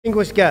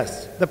Distinguished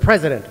guests, the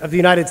President of the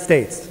United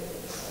States.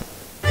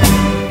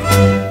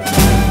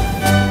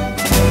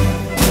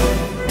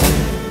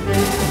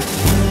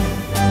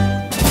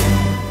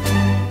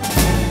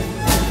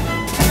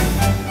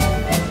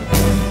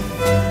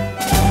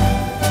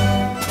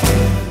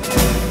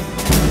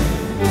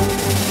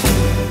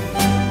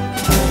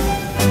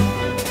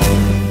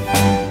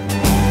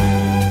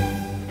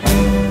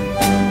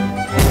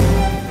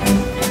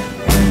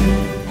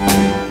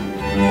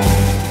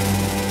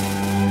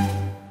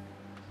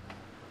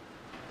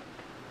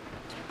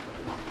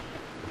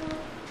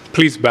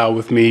 Please bow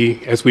with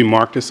me as we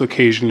mark this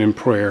occasion in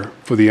prayer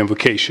for the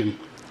invocation.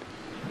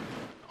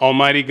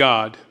 Almighty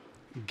God,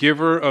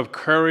 giver of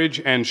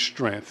courage and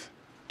strength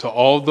to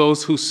all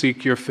those who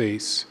seek your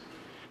face,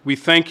 we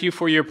thank you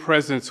for your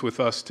presence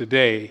with us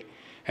today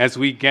as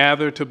we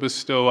gather to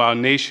bestow our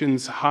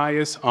nation's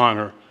highest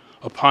honor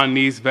upon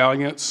these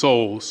valiant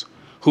souls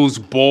whose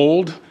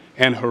bold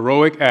and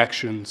heroic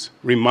actions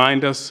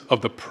remind us of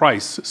the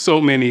price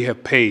so many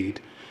have paid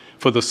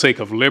for the sake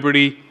of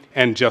liberty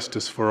and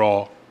justice for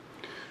all.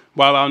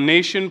 While our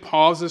nation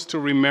pauses to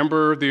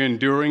remember the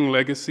enduring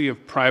legacy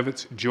of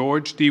Privates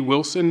George D.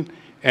 Wilson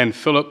and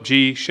Philip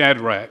G.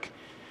 Shadrach,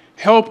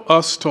 help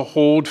us to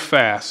hold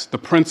fast the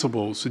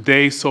principles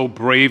they so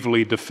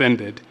bravely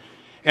defended,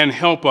 and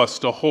help us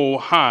to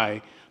hold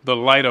high the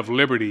light of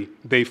liberty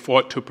they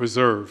fought to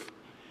preserve.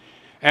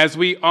 As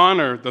we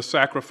honor the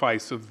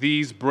sacrifice of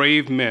these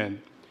brave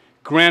men,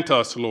 grant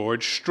us,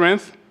 Lord,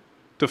 strength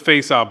to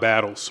face our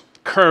battles,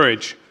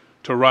 courage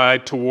to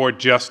ride toward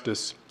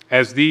justice,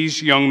 as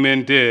these young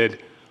men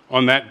did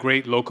on that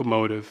great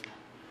locomotive,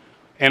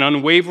 an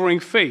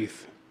unwavering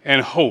faith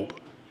and hope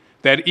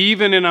that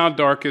even in our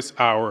darkest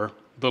hour,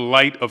 the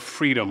light of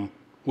freedom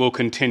will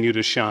continue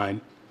to shine.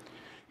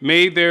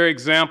 May their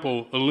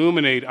example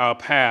illuminate our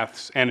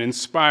paths and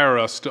inspire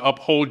us to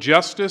uphold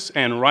justice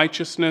and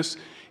righteousness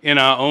in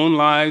our own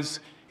lives,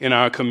 in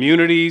our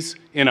communities,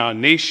 in our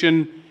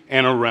nation,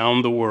 and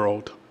around the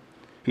world.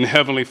 And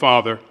Heavenly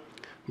Father,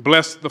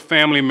 bless the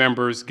family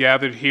members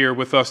gathered here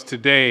with us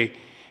today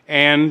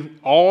and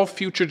all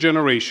future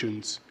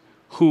generations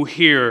who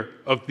hear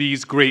of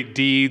these great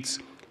deeds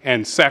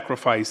and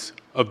sacrifice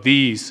of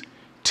these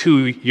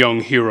two young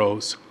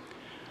heroes.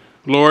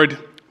 Lord,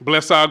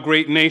 bless our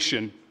great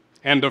nation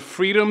and the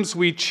freedoms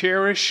we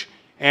cherish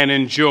and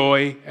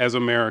enjoy as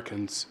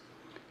Americans.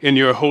 In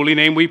your holy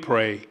name we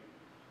pray.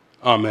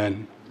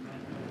 Amen.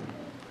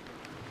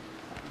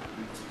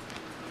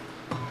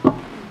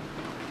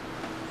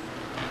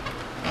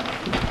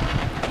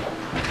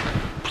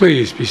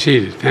 Please be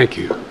seated. Thank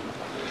you.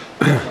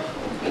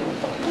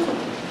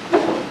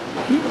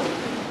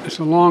 It's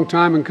a long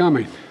time in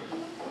coming.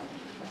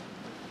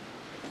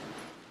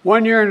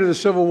 1 year into the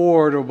Civil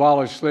War to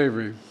abolish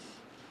slavery,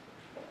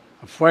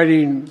 a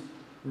fighting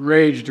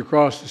raged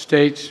across the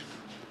states.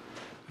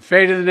 The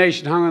fate of the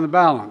nation hung on the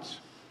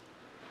balance.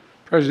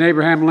 President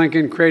Abraham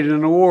Lincoln created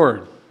an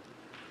award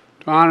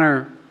to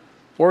honor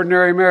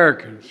ordinary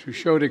Americans who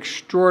showed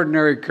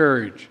extraordinary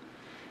courage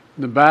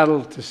in the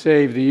battle to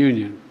save the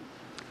Union.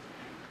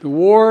 The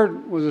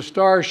award was a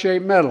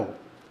star-shaped medal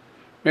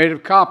made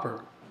of copper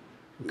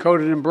and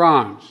coated in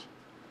bronze.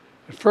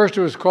 At first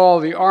it was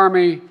called the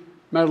Army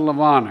Medal of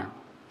Honor.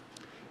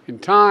 In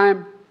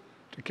time,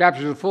 to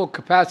capture the full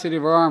capacity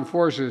of our armed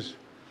forces,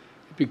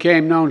 it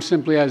became known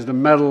simply as the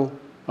Medal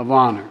of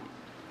Honor.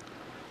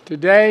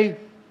 Today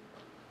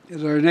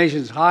is our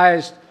nation's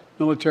highest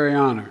military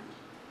honor.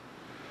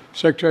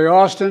 Secretary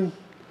Austin,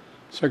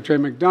 Secretary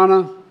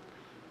McDonough,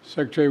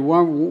 Secretary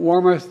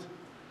Wormuth,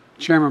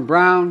 Chairman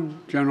Brown,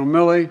 General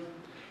Milley,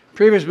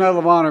 previous Medal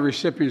of Honor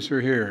recipients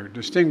are here,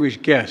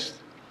 distinguished guests.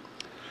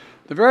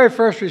 The very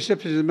first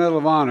recipients of the Medal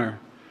of Honor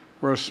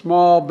were a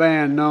small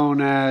band known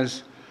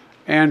as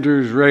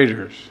Andrews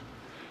Raiders,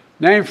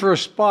 named for a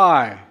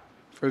spy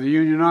for the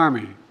Union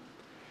Army,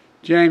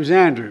 James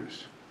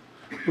Andrews,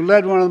 who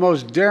led one of the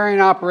most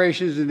daring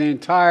operations in the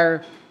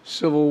entire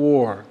Civil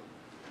War.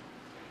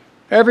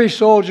 Every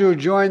soldier who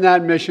joined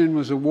that mission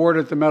was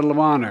awarded the Medal of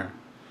Honor,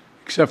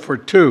 except for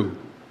two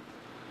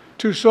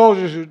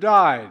soldiers who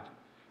died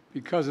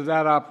because of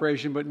that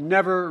operation but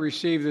never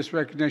received this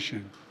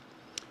recognition.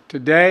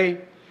 Today,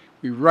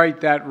 we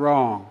right that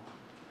wrong.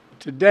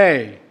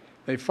 Today,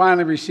 they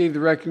finally received the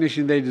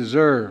recognition they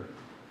deserve.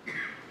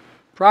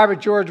 Private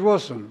George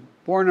Wilson,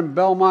 born in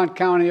Belmont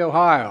County,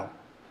 Ohio.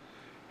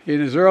 In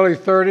his early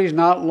 30s,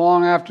 not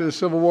long after the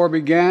Civil War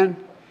began,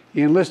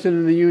 he enlisted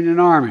in the Union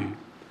Army.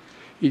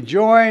 He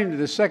joined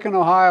the 2nd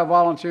Ohio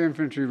Volunteer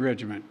Infantry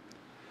Regiment.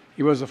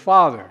 He was a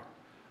father,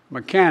 a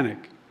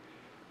mechanic,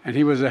 and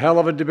he was a hell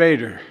of a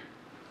debater.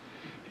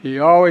 He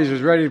always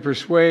was ready to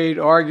persuade,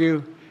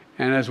 argue,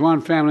 and as one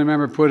family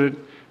member put it,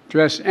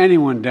 dress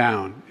anyone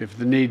down if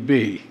the need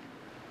be.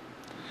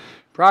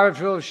 Private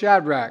Philip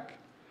Shadrach,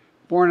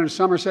 born in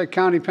Somerset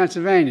County,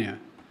 Pennsylvania.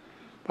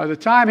 By the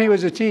time he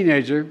was a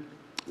teenager,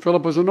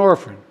 Philip was an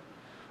orphan,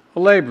 a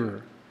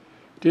laborer,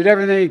 did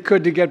everything he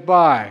could to get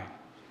by.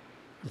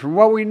 And from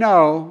what we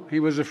know, he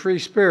was a free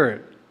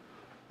spirit,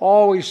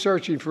 always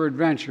searching for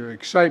adventure,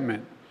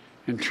 excitement,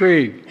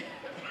 intrigue.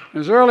 In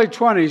his early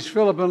 20s,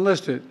 Philip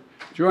enlisted,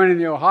 joining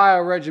the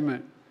Ohio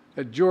regiment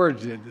that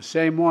George did, the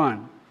same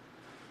one.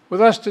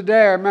 With us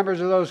today are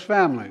members of those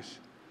families.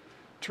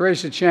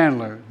 Teresa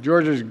Chandler,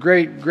 George's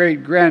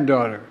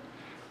great-great-granddaughter,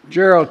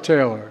 Gerald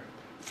Taylor,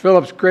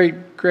 Philip's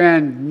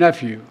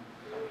great-grandnephew.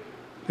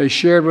 They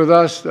shared with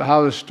us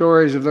how the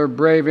stories of their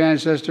brave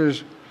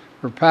ancestors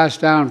were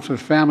passed down to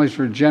families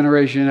for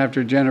generation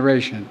after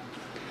generation.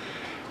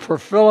 For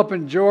Philip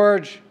and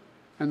George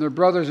and their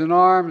brothers in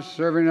arms,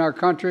 serving our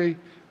country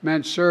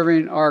meant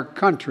serving our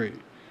country,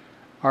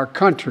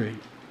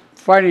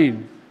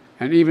 fighting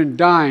and even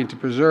dying to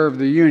preserve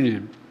the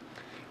Union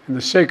and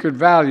the sacred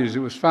values it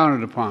was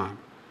founded upon: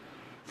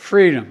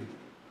 freedom,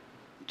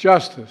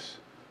 justice,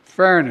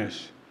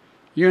 fairness,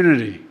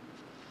 unity.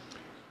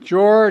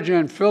 George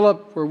and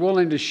Philip were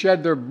willing to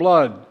shed their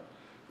blood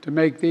to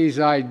make these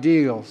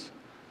ideals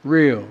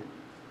real.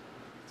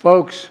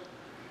 Folks,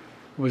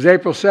 it was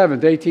April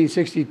 7th,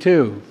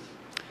 1862.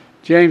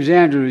 James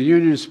Andrews, a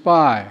Union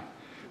spy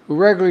who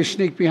regularly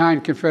sneaked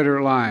behind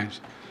Confederate lines,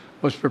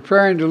 was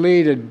preparing to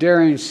lead a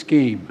daring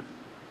scheme.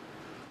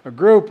 A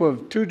group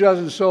of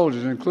 24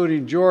 soldiers,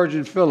 including George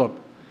and Philip,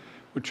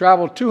 would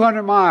travel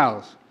 200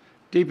 miles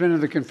deep into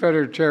the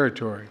Confederate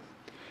territory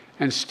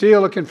and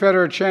steal a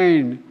Confederate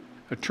train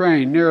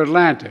near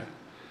Atlanta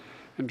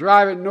and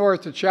drive it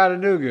north to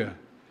Chattanooga,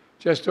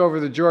 just over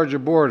the Georgia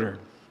border,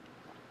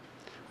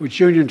 which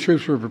Union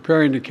troops were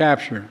preparing to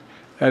capture,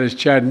 that is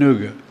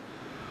Chattanooga.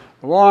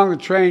 Along the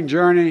train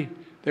journey,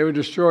 they would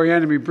destroy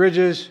enemy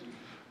bridges,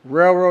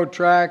 railroad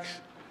tracks,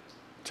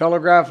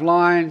 telegraph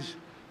lines,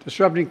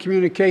 disrupting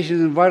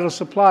communications and vital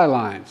supply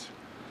lines,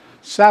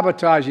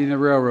 sabotaging the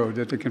railroad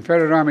that the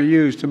Confederate Army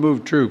used to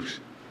move troops.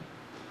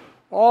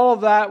 All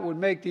of that would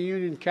make the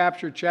Union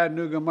capture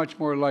Chattanooga much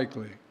more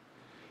likely,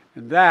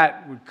 and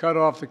that would cut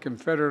off the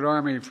Confederate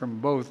Army from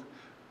both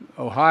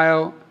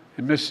Ohio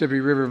and Mississippi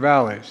River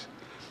valleys.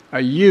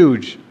 A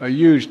huge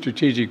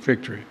strategic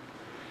victory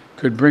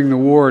could bring the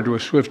war to a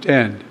swift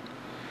end.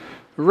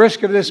 The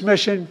risk of this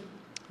mission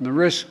and the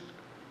risk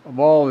of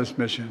all this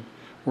mission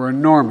were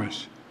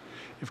enormous.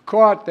 If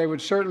caught, they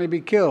would certainly be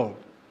killed.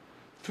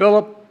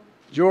 Philip,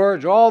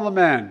 George, all the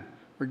men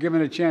were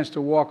given a chance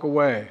to walk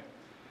away.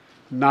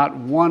 Not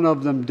one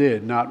of them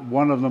did. Not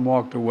one of them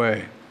walked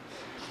away.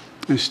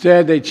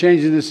 Instead, they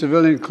changed into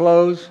civilian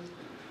clothes,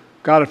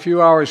 got a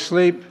few hours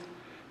sleep,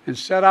 and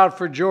set out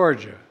for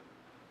Georgia.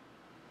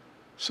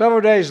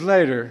 Several days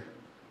later,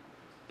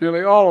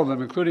 nearly all of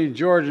them, including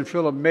George and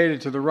Philip, made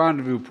it to the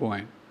rendezvous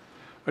point,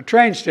 a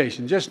train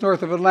station just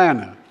north of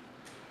Atlanta.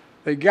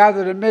 They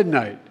gathered at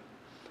midnight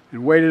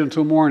and waited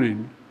until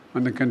morning,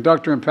 when the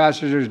conductor and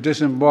passengers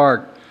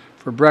disembarked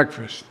for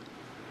breakfast.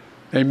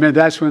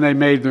 That's when they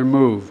made their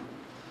move.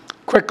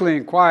 Quickly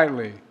and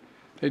quietly,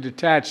 they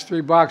detached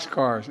 3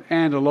 boxcars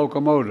and a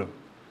locomotive,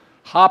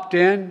 hopped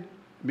in, and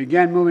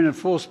began moving at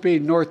full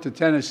speed north to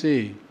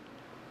Tennessee.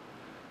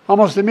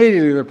 Almost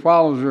immediately, their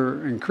problems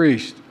were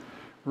increased.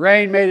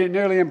 Rain made it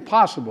nearly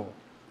impossible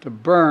to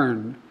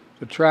burn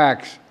the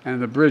tracks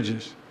and the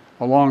bridges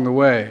along the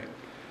way.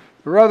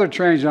 There were other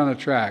trains on the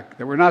track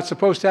that were not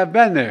supposed to have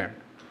been there,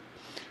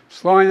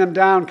 slowing them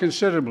down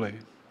considerably.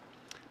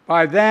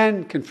 By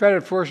then,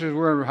 Confederate forces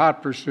were in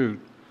hot pursuit,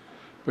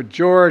 but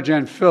George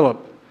and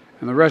Philip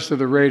and the rest of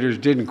the raiders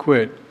didn't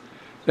quit.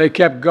 They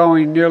kept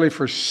going nearly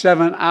for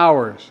 7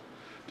 hours,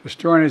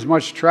 destroying as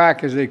much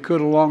track as they could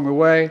along the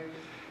way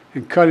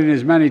and cutting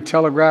as many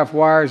telegraph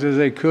wires as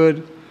they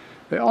could.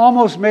 They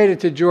almost made it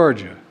to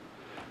Georgia,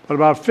 but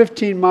about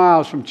 15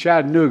 miles from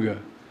Chattanooga,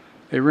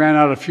 they ran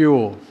out of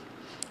fuel,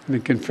 and the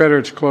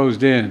Confederates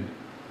closed in.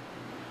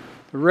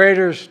 The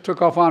raiders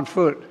took off on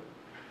foot,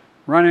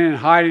 running and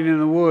hiding in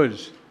the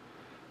woods.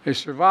 They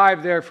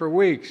survived there for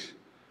weeks,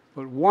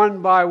 but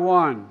one by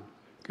one,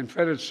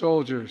 Confederate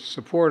soldiers,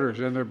 supporters,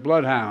 and their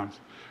bloodhounds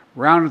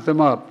rounded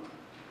them up.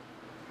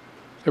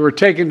 They were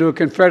taken to a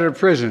Confederate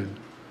prison,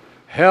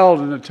 held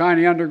in a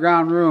tiny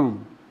underground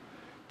room,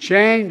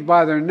 chained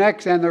by their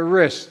necks and their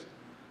wrists,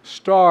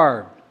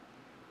 starved.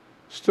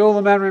 Still,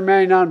 the men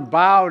remained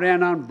unbowed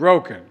and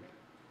unbroken.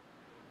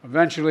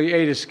 Eventually,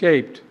 8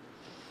 escaped.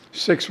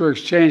 6 were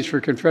exchanged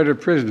for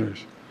Confederate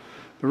prisoners.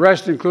 The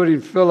rest, including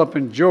Philip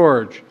and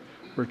George,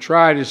 were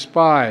tried as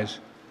spies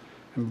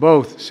and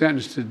both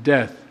sentenced to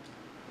death.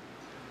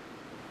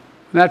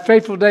 When that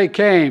fateful day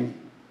came,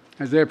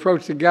 as they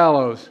approached the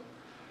gallows,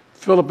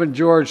 Philip and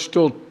George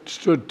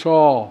stood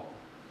tall.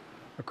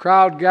 A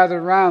crowd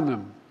gathered around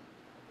them.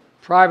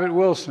 Private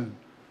Wilson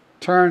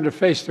turned to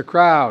face the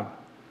crowd,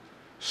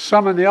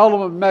 summoned the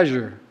ultimate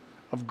measure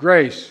of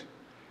grace.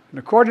 And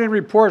according to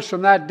reports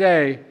from that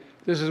day,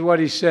 this is what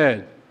he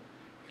said.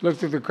 He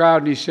looked at the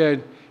crowd and he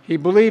said, he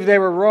believed they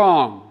were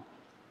wrong,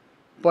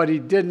 but he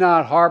did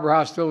not harbor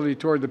hostility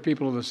toward the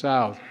people of the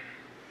South.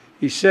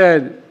 He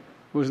said it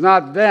was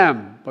not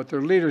them, but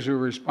their leaders who were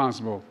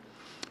responsible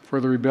for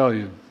the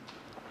rebellion.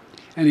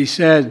 And he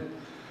said,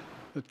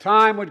 the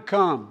time would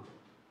come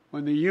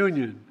when the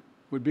Union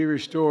would be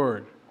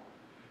restored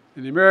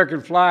and the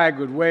American flag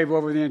would wave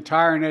over the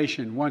entire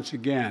nation once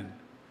again.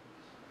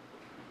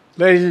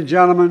 Ladies and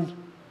gentlemen,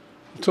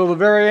 until the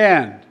very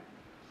end,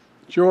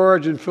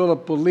 George and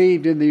Philip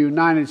believed in the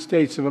United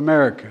States of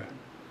America,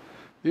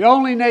 the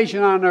only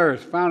nation on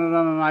earth founded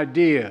on an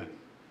idea.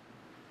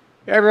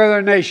 Every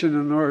other nation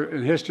in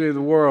the history of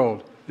the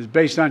world is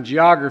based on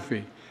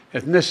geography,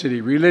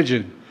 ethnicity,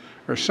 religion,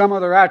 or some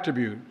other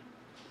attribute.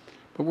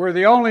 But we're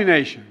the only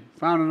nation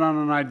founded on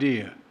an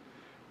idea.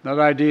 That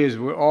idea is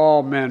that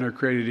all men are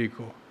created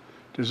equal,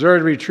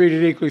 deserve to be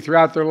treated equally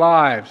throughout their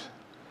lives.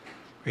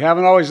 We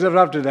haven't always lived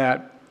up to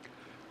that,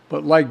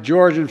 but like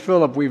George and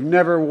Philip, we've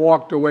never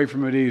walked away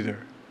from it either.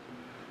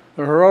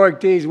 Their heroic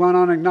deeds went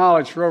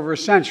unacknowledged for over a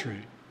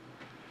century,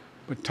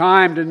 but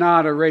time did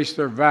not erase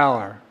their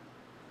valor.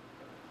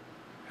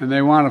 And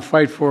they want to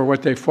fight for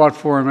what they fought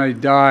for and they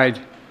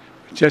died,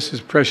 just as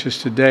precious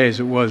today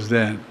as it was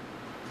then.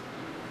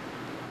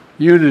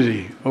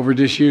 Unity over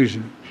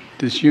disunion,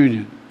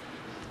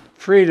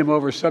 freedom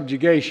over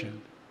subjugation,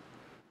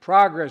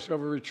 progress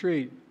over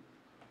retreat,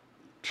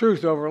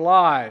 truth over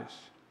lies.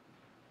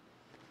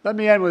 Let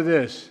me end with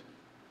this.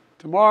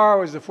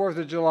 Tomorrow is the 4th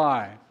of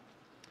July,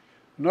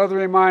 another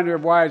reminder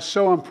of why it's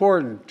so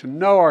important to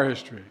know our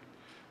history,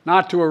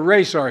 not to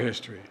erase our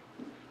history,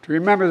 to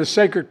remember the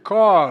sacred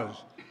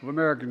cause of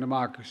American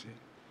democracy,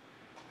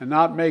 and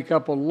not make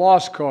up a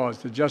lost cause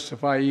to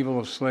justify evil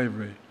of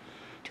slavery,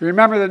 to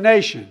remember the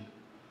nation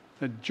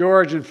that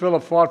George and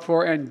Philip fought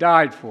for and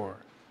died for,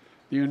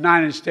 the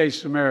United States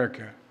of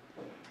America.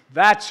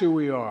 That's who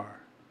we are.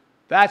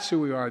 That's who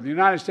we are. The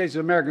United States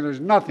of America,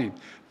 there's nothing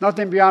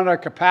beyond our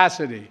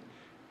capacity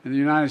in the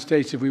United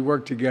States if we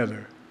work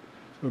together.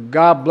 So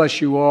God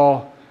bless you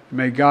all, and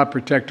may God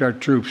protect our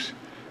troops.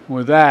 And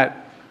with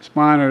that, it's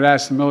my honor to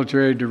ask the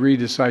military to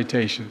read the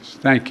citations.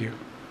 Thank you.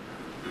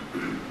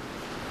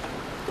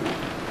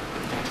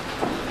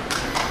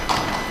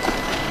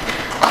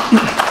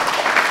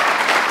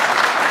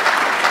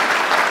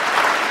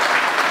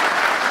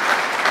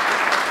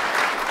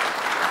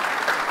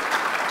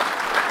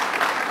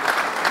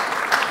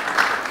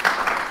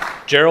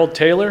 Gerald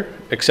Taylor,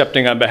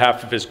 accepting on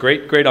behalf of his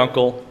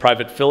great-great-uncle,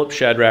 Private Philip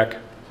Shadrach,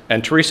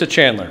 and Teresa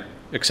Chandler,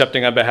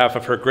 accepting on behalf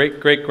of her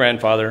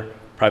great-great-grandfather,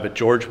 Private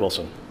George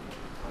Wilson.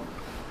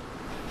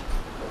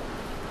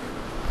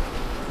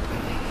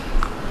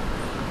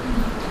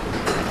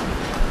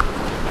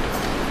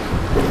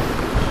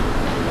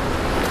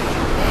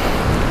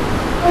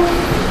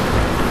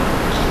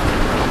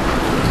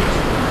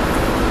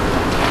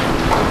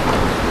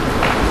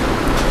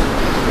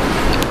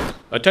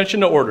 Attention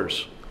to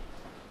orders.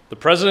 The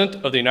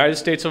President of the United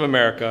States of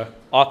America,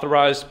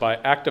 authorized by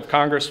Act of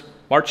Congress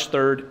March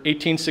 3,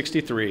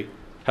 1863,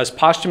 has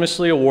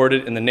posthumously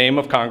awarded in the name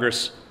of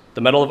Congress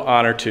the Medal of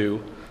Honor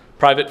to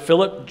Private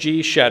Philip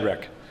G.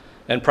 Shadrach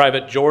and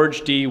Private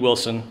George D.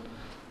 Wilson,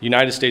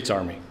 United States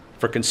Army,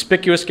 for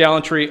conspicuous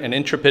gallantry and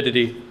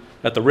intrepidity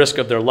at the risk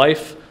of their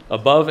life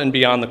above and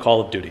beyond the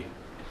call of duty.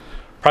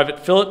 Private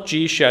Philip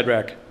G.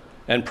 Shadrach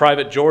and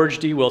Private George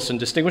D. Wilson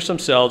distinguished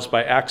themselves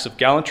by acts of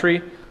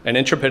gallantry and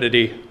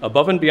intrepidity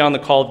above and beyond the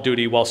call of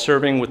duty while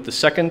serving with the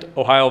 2nd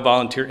Ohio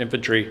Volunteer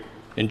Infantry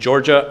in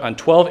Georgia on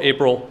 12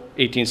 April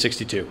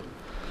 1862.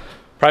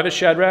 Private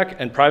Shadrach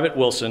and Private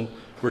Wilson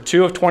were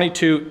 2 of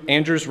 22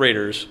 Andrews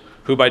Raiders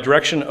who, by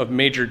direction of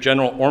Major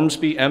General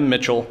Ormsby M.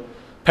 Mitchell,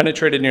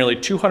 penetrated nearly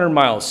 200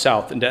 miles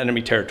south into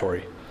enemy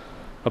territory.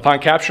 Upon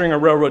capturing a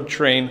railroad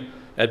train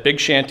at Big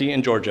Shanty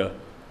in Georgia,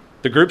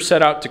 the group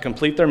set out to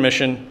complete their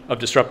mission of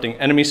disrupting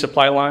enemy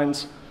supply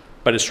lines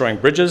by destroying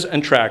bridges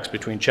and tracks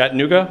between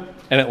Chattanooga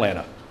and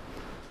Atlanta.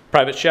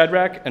 Private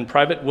Shadrach and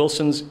Private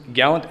Wilson's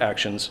gallant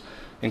actions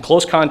in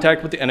close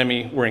contact with the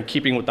enemy were in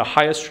keeping with the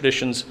highest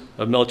traditions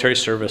of military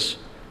service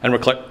and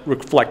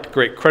reflect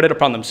great credit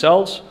upon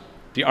themselves,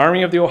 the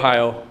Army of the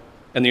Ohio,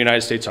 and the United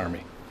States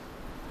Army.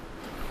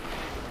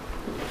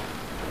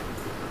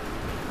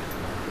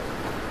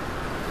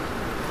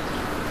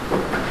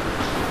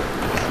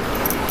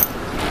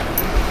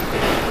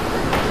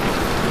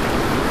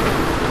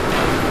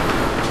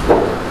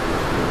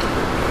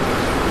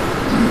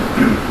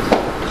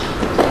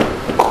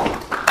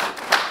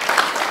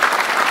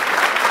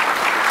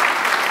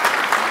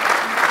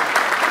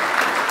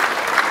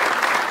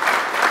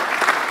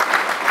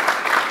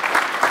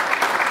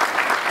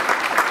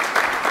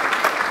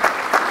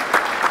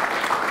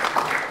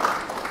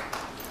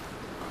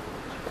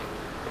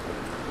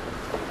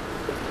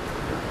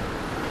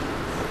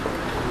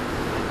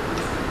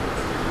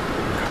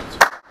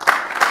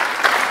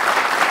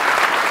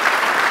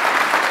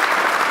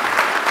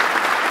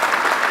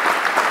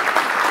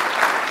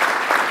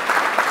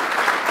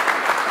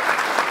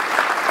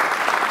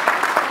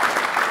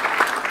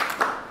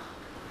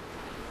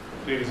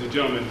 Ladies and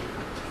gentlemen,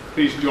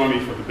 please join me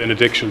for the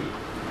benediction.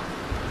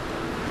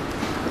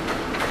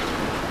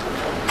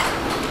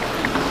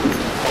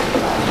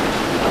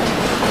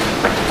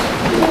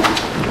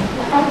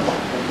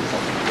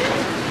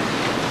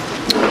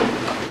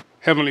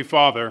 Heavenly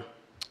Father,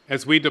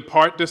 as we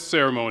depart this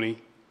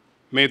ceremony,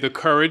 may the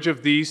courage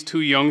of these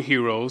 2 young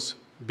heroes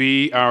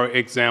be our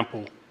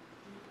example.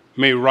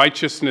 May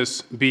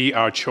righteousness be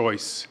our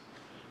choice.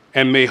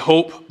 and may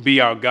hope be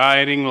our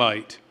guiding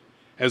light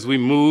as we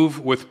move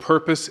with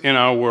purpose in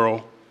our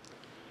world.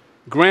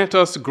 Grant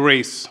us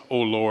grace, O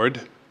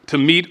Lord, to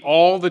meet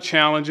all the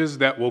challenges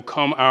that will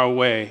come our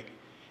way,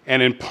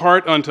 and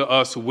impart unto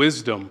us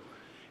wisdom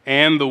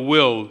and the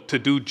will to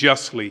do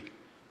justly,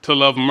 to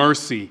love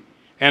mercy,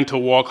 and to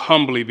walk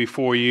humbly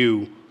before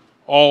you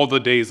all the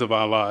days of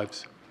our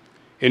lives.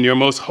 In your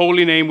most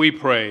holy name we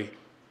pray.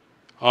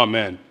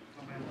 Amen.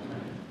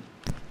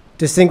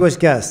 Distinguished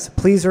guests,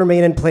 please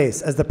remain in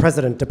place as the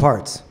President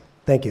departs.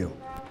 Thank you.